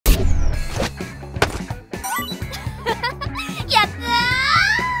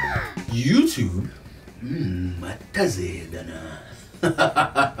YouTube.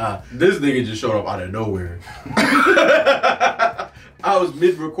 This nigga just showed up out of nowhere. I was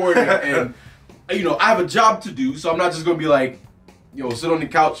mid-recording and, you know, I have a job to do, so I'm not just gonna be like, yo, sit on the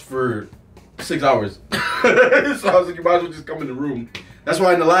couch for 6 hours. So I was like, you might as well just come in the room. That's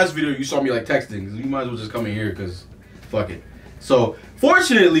why in the last video you saw me like texting. You might as well just come in here because fuck it. So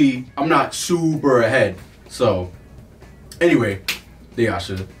fortunately, I'm not super ahead. So anyway,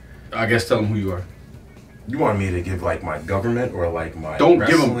 Deyasha, I guess tell them who you are. You want me to give like my government or like my don't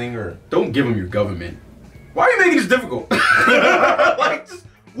wrestling don't give them your government. Why are you making this difficult? Like, just,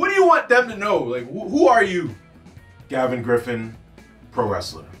 what do you want them to know? Like, who are you? Gavin Griffin, pro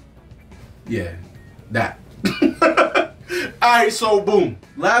wrestler. Yeah, that. Alright, so boom.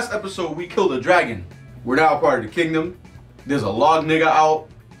 Last episode, we killed a dragon. We're now part of the kingdom. There's a log nigga out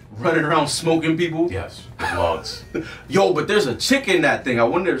running around smoking people. Yes, with logs. Yo, but there's a chick in that thing. I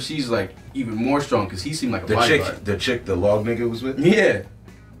wonder if she's like even more strong because he seemed like a bodyguard. The chick the log nigga was with? Yeah.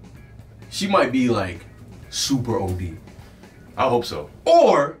 She might be like super OD. I hope so.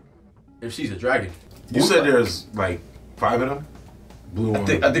 Or if she's a dragon. You said there's like 5 of them? Blue one,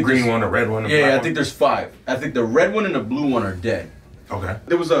 I think green one, a red one, yeah, I think there's 5. I think the red one and the blue one are dead. Okay.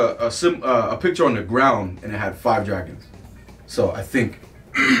 There was a picture on the ground and it had 5 dragons. So I think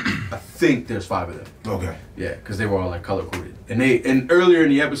there's 5 of them. Okay. Yeah, because they were all like color coded. And earlier in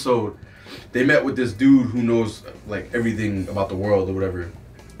the episode, they met with this dude who knows like everything about the world or whatever,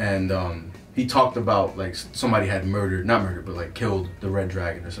 and he talked about like somebody had not murdered, but like killed the red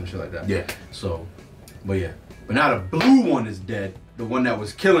dragon or some shit like that. Yeah. So, but now the blue one is dead, the one that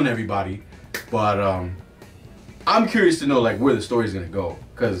was killing everybody. But I'm curious to know like where the story's gonna go,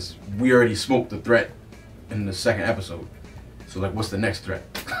 because we already smoked the threat in the 2nd episode. So like, what's the next threat?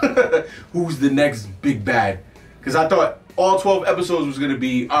 Who's the next big bad? Because I thought all 12 episodes was gonna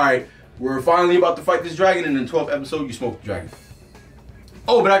be, all right, we're finally about to fight this dragon, and in the 12th episode, you smoke the dragon.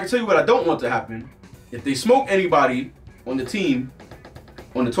 Oh, but I can tell you what I don't want to happen. If they smoke anybody on the team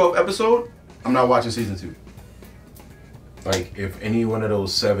on the 12th episode, I'm not watching season 2. Like, if any one of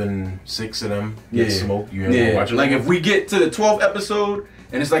those 6 of them get smoked, you ain't watching like, them? if we get to the 12th episode,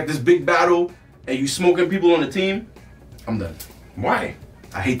 and it's like this big battle, and you smoking people on the team, I'm done. Why?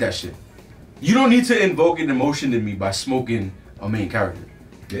 I hate that shit. You don't need to invoke an emotion in me by smoking a main character.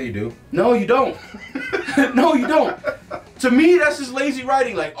 Yeah, you do. No, you don't. No, you don't. To me, that's just lazy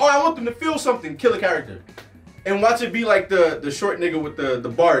writing. Like, oh, I want them to feel something. Kill a character. And watch it be like the short nigga with the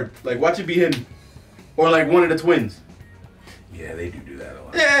bard. Like, watch it be him. Or like one of the twins. Yeah, they do that a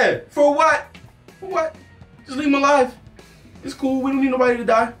lot. Yeah. For what? For what? Just leave him alive. It's cool. We don't need nobody to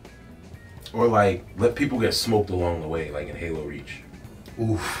die. Or like, let people get smoked along the way, like in Halo Reach.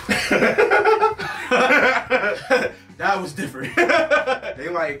 Oof. That was different. They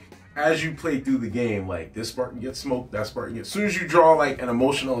like, as you play through the game, like this Spartan gets smoked, that Spartan gets. As soon as you draw like an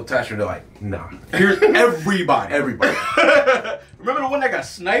emotional attachment, they're like, nah. Here's everybody. Everybody. Remember the one that got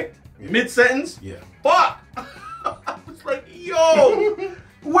sniped mid-sentence? Yeah. Fuck! I was like, yo,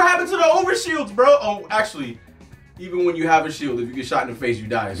 what happened to the overshields, bro? Oh, actually, even when you have a shield, if you get shot in the face, you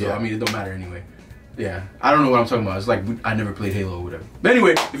die. So, I mean, it don't matter anyway. Yeah, I don't know what I'm talking about. It's like, I never played Halo or whatever. But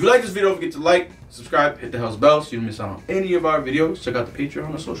anyway, if you like this video, don't forget to like, subscribe, hit the hell's bell so you don't miss out on any of our videos. Check out the Patreon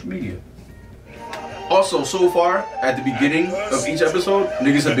on social media. Also, so far, at the beginning of each episode,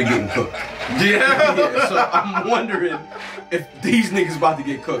 niggas have been getting cooked. Yeah, so I'm wondering if these niggas about to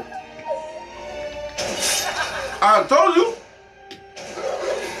get cooked. I told you.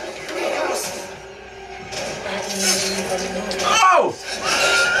 Oh!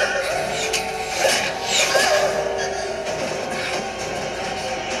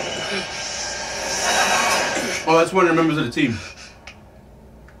 Oh, that's one of the members of the team.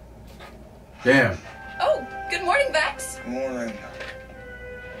 Damn. Oh, good morning, Vax. Good morning.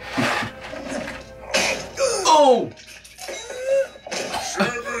 Oh!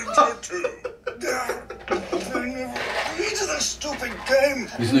 72. Into the stupid game.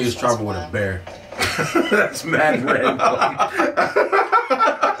 These niggas travel with a bear. That's mad random.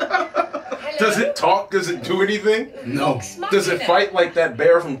 Does it talk? Does it do anything? No. Does it fight like that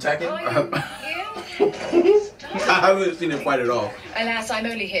bear from Tekken? I haven't seen it fight at all. Alas, I'm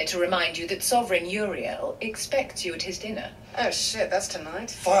only here to remind you that Sovereign Uriel expects you at his dinner. Oh shit, that's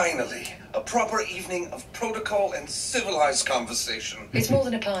tonight. Finally, a proper evening of protocol and civilized conversation. It's more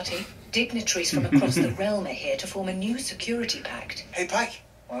than a party. Dignitaries from across the realm are here to form a new security pact. Hey, Pike.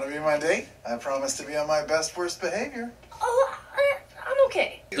 Want to be my date? I promise to be on my best worst behavior. Oh, I'm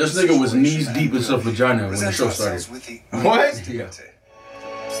okay. This nigga was knees deep in some vagina when the show started. With the What? Yeah.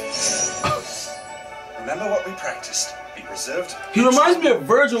 remember what we practiced. Be reserved. He reminds me of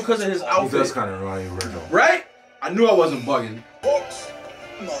Virgil because of his He outfit. does kind of remind me of Virgil. Right? I knew I wasn't bugging. Vox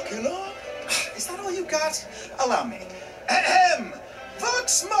Machina? Is that all you got? Allow me. Ahem!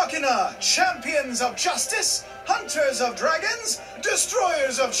 Vox Machina, champions of justice, hunters of dragons,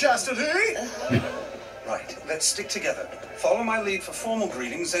 destroyers of chastity. Right, let's stick together. Follow my lead for formal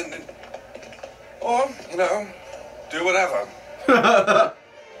greetings and... Or, you know, do whatever.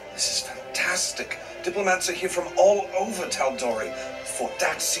 This is fantastic. Diplomats are here from all over Taldori. Fort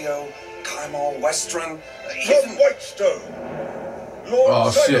Daxio, Kaimor, Westron, From Whitestone,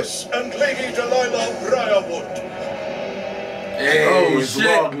 Lord shit. Silas and Lady Delilah Briarwood. Hey, Oh, it's shit.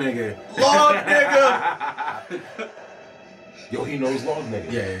 Log Nigga. Lord, nigga! Yo, he knows Log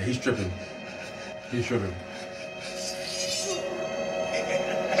Nigga. Yeah, he's tripping. He's tripping.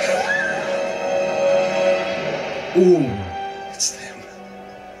 Ooh. It's them.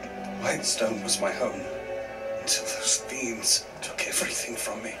 Whitestone was my home. Until those fiends took everything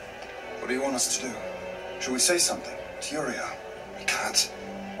from me. What do you want us to do? Should we say something to Uriel? We can't.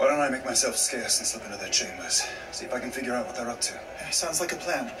 Why don't I make myself scarce and slip into their chambers? See if I can figure out what they're up to. Sounds like a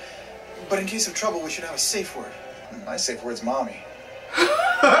plan. But in case of trouble, we should have a safe word. My safe word's mommy.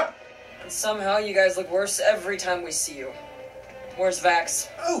 And somehow you guys look worse every time we see you. Where's Vax?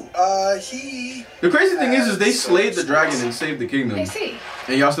 Oh, he... The crazy thing is they slayed the dragon and saved the kingdom. I see.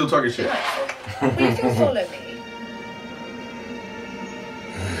 And y'all still talking shit. Will you follow me?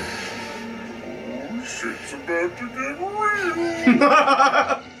 Shit's about to get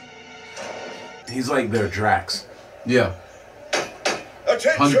real. He's like their Drax. Yeah.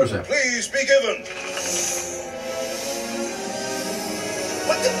 Attention, 100%. please be given.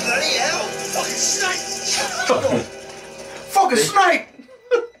 What the bloody hell? Fucking snake! Fucking snipe!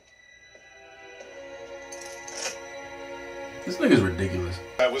 This nigga's ridiculous.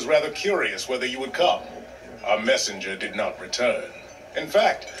 I was rather curious whether you would come. Our messenger did not return. In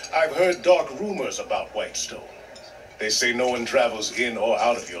fact, I've heard dark rumors about Whitestone. They say no one travels in or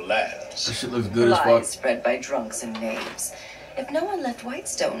out of your lands. This shit looks good as Lies fuck. spread by drunks and knaves. If no one left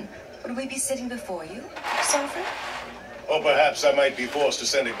Whitestone, would we be sitting before you, Sovereign? Or perhaps I might be forced to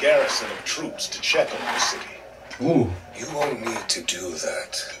send a garrison of troops to check on the city. Ooh. You won't need to do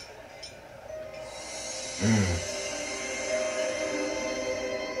that.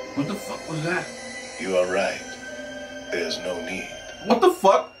 What the fuck was that? You are right. There's no need. What the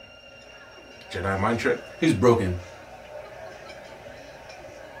fuck? Jedi mind trick. He's broken.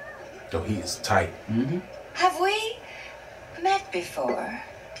 Though he is tight. Mm-hmm. Have we met before?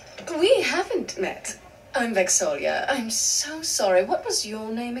 We haven't met. I'm Vexolia. I'm so sorry. What was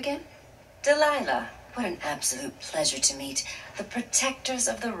your name again? Delilah, what an absolute pleasure to meet. The protectors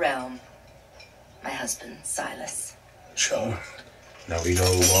of the realm. My husband, Silas. Charmed. Now we know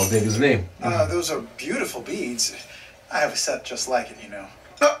Log Nigga's name. Those are beautiful beads. I have a set just like it, you know.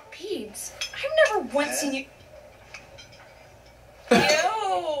 Beads. I've never once seen you.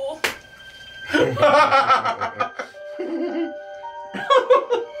 Ew.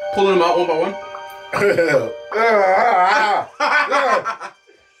 Pulling them out one by one.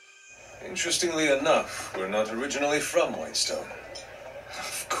 Interestingly enough, we're not originally from Whitestone.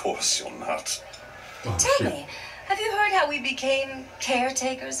 Of course you're not. Oh, Tell shit. me, have you heard how we became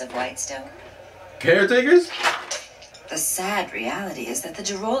caretakers of Whitestone? Caretakers? The sad reality is that the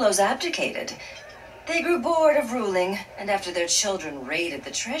Girolos abdicated. They grew bored of ruling, and after their children raided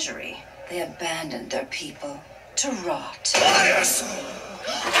the treasury, they abandoned their people to rot.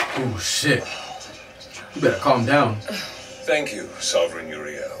 Oh shit. You better calm down. Thank you, Sovereign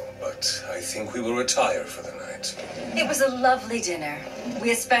Uriel, but I think we will retire for the night. It was a lovely dinner.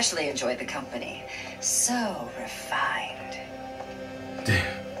 We especially enjoyed the company. So refined.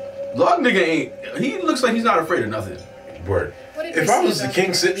 Damn. Log nigga ain't. He looks like he's not afraid of nothing. Word. What did If we I say was the about king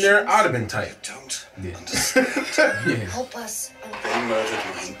your sitting there, emotions? I'd have been tight. Don't Yeah. understand. Yeah. Help us. They murdered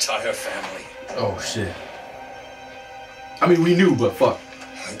my entire family. Oh shit. I mean, we knew, but fuck.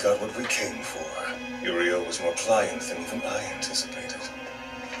 I got what we came for. Uriel was more pliant than even I anticipated.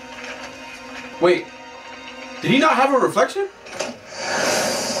 Wait. Did he not have a reflection?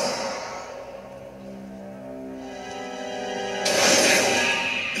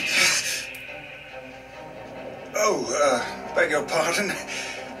 Oh, beg your pardon.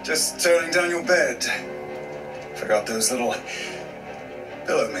 Just turning down your bed. Forgot those little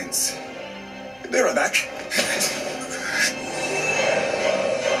pillow mints. Be right back.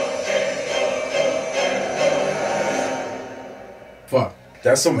 Fuck.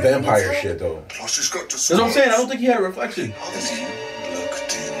 That's some vampire shit, though. Plus, he's got to. That's what I'm saying. I don't think he had a reflection. You look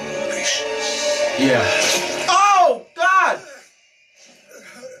delicious. Yeah. Oh God!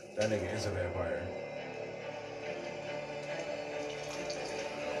 That nigga is a vampire.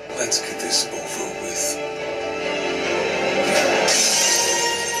 Let's get this over with.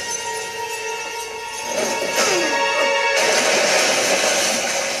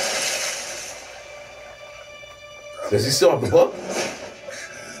 Does he still have the book?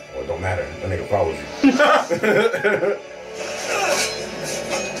 Well, it don't matter. That nigga follows you.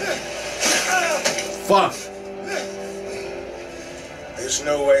 Fuck. There's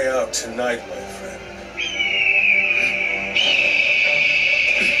no way out tonight, my friend.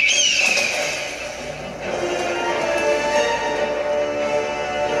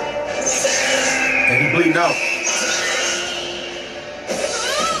 And he bleeding out.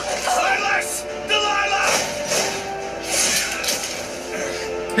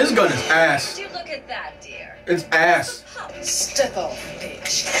 His gun is ass. Would you look at that, dear? It's ass. Step off,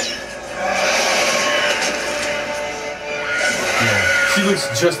 bitch. Yeah, she looks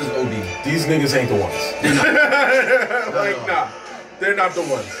just as OD. These niggas ain't the ones. They're not. Like, nah. They're not the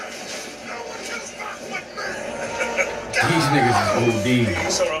ones. These niggas is OD.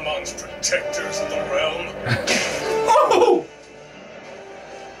 These are amongst protectors of the realm. Oh!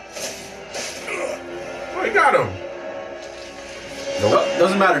 Oh, he got him. Nope. Oh,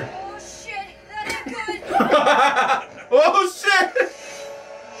 doesn't matter. Oh shit, that ain't good. Oh shit!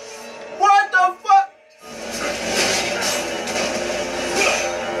 What the fuck?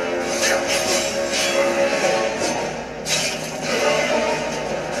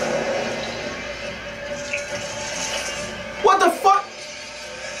 What the fuck?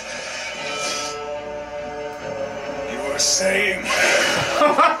 You were saying?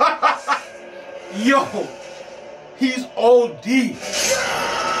 Yo, he's OD.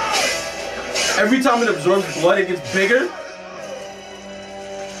 Every time it absorbs blood, it gets bigger.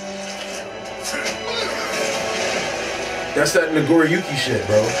 That's that Nagoriyuki shit,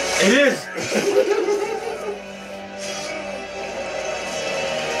 bro. It is.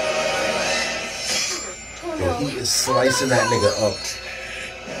 Yo, he is slicing that nigga up.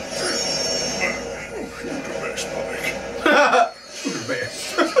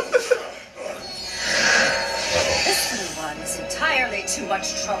 This little one is entirely too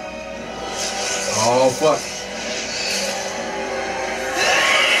much trouble. Oh fuck.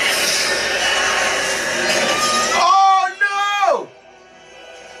 Oh no!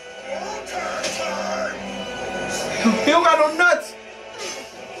 He don't got no nuts.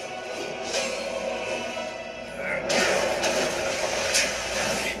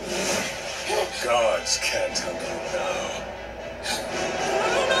 Gods can't help you now.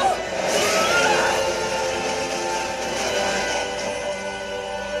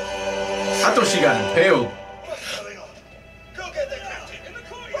 I thought she got impaled. Go get the captain. In the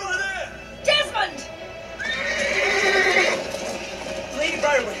courtyard. Over there. Desmond! Lady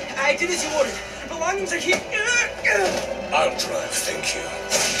Briarwood, I did as you ordered. Belongings are here. I'll drive, thank you.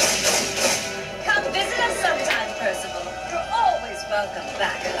 Come visit us sometime, Percival. You're always welcome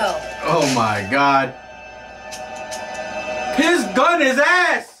back home. Oh my god. His gun is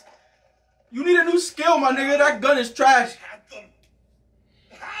ass. You need a new skill, my nigga. That gun is trash. Had them.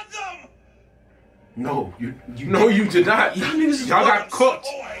 Had them. No, you know you did not. Y'all got cooked.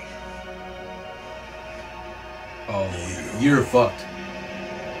 Boy. Oh, you're fucked.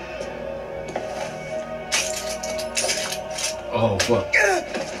 Oh fuck.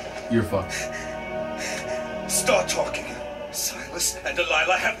 You're fucked. Start talking. Silas and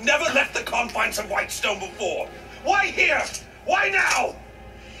Delilah have never left the confines of Whitestone before. Why here? Why now?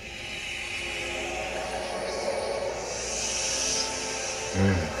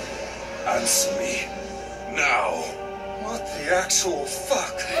 Answer me. Now. What the actual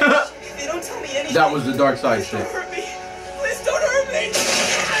fuck? They don't tell me anything. That was the dark side shit. Don't hurt me. Please don't hurt me.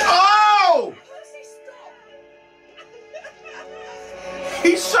 Oh! Percy, stop.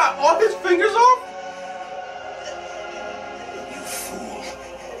 He shot all his fingers off? You fool.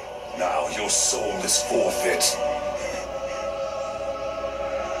 Now your soul is forfeit.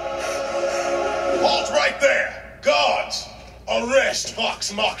 Halt right there! Guards! Arrest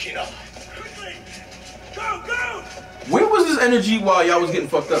Vox Machina! Quickly! Go, go! Where was this energy while y'all was getting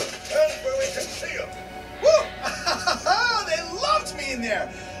fucked up? That's where we can see him. Woo! They loved me in there.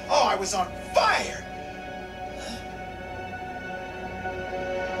 Oh, I was on fire.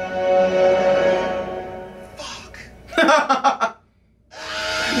 Fuck.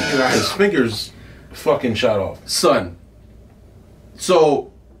 He got his fingers fucking shot off. Son.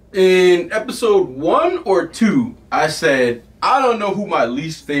 So, in episode 1 or 2, I said, I don't know who my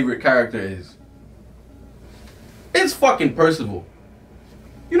least favorite character is. It's fucking Percival.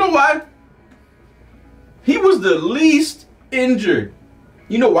 You know why? He was the least injured.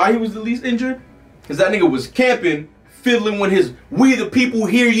 You know why he was the least injured? Because that nigga was camping fiddling with his "We the people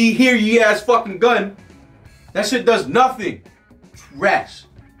hear ye ass fucking gun." That shit does nothing. Trash.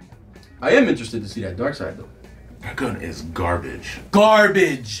 I am interested to see that dark side though. That gun is garbage.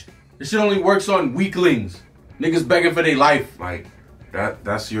 Garbage. This shit only works on weaklings. Niggas begging for their life. Like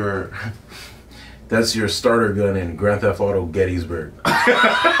that's your that's your starter gun in Grand Theft Auto Gettysburg.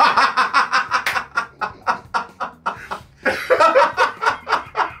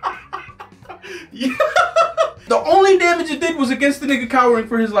 Yeah. The only damage it did was against the nigga cowering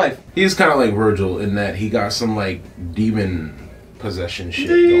for his life. He's kind of like Virgil in that he got some like demon possession shit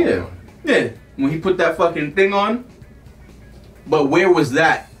going on. Yeah. When he put that fucking thing on. But where was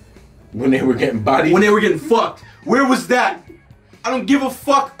that? When they were getting bodied? When they were getting fucked. Where was that? I don't give a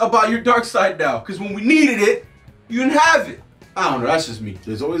fuck about your dark side now. Because when we needed it, you didn't have it. I don't know. That's just me.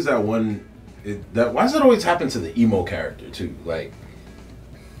 There's always that one. Why does it always happen to the emo character too? Like,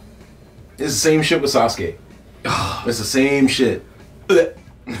 it's the same shit with Sasuke. It's the same shit.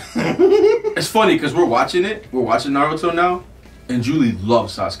 It's funny because we're watching it. We're watching Naruto now. And Julie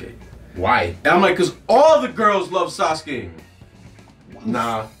loves Sasuke. Why? And I'm like, because all the girls love Sasuke.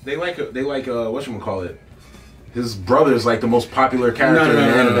 Nah, they like whatchamacallit. His brother's like the most popular character in the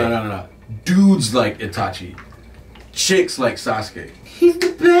anime. No. Dudes like Itachi. Chicks like Sasuke. He's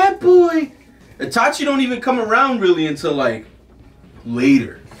the bad boy. Itachi don't even come around really until like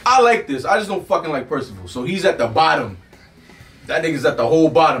later. I like this. I just don't fucking like Percival. So he's at the bottom. That nigga's at the whole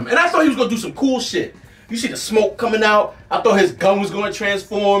bottom. And I thought he was gonna do some cool shit. You see the smoke coming out. I thought his gun was gonna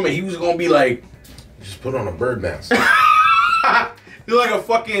transform and he was gonna be like, just put on a bird mask. He's like a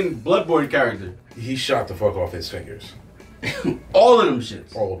fucking Bloodborne character. He shot the fuck off his fingers. All of them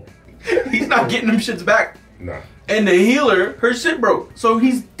shits. All of them. He's not getting them shits back. Nah. And the healer, her shit broke. So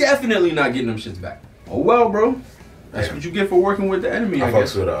he's definitely not getting them shits back. Oh well, bro. That's what you get for working with the enemy, I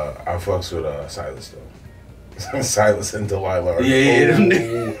guess. I fucks with Silas though. Silas and Delilah are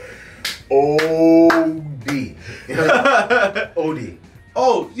OD. OD.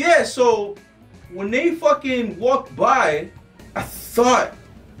 Oh, yeah, so when they fucking walked by, I thought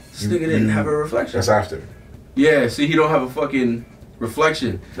this nigga didn't have a reflection. That's after. Yeah, see, he don't have a fucking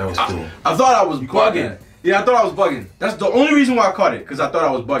reflection. That was cool. I thought I was bugging. Yeah, I thought I was bugging. That's the only reason why I caught it, because I thought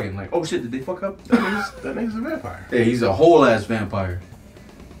I was bugging. Like, oh shit, did they fuck up? That nigga's a vampire. Yeah, he's a whole ass vampire.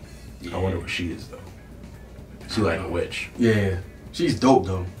 I wonder what she is though. She like a witch. Yeah, she's dope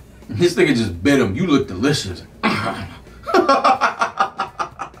though. This nigga just bit him. You look delicious.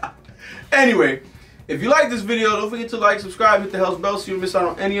 Anyway, if you like this video, don't forget to like, subscribe, hit the hell's bell so you don't miss out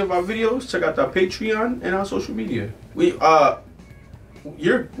on any of our videos. Check out our Patreon and our social media. We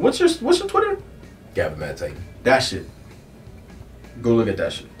what's your Twitter? Gavin Mad Titan. That shit. Go look at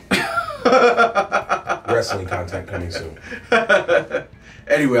that shit. Wrestling content coming soon.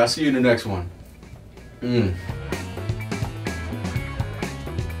 Anyway, I'll see you in the next one.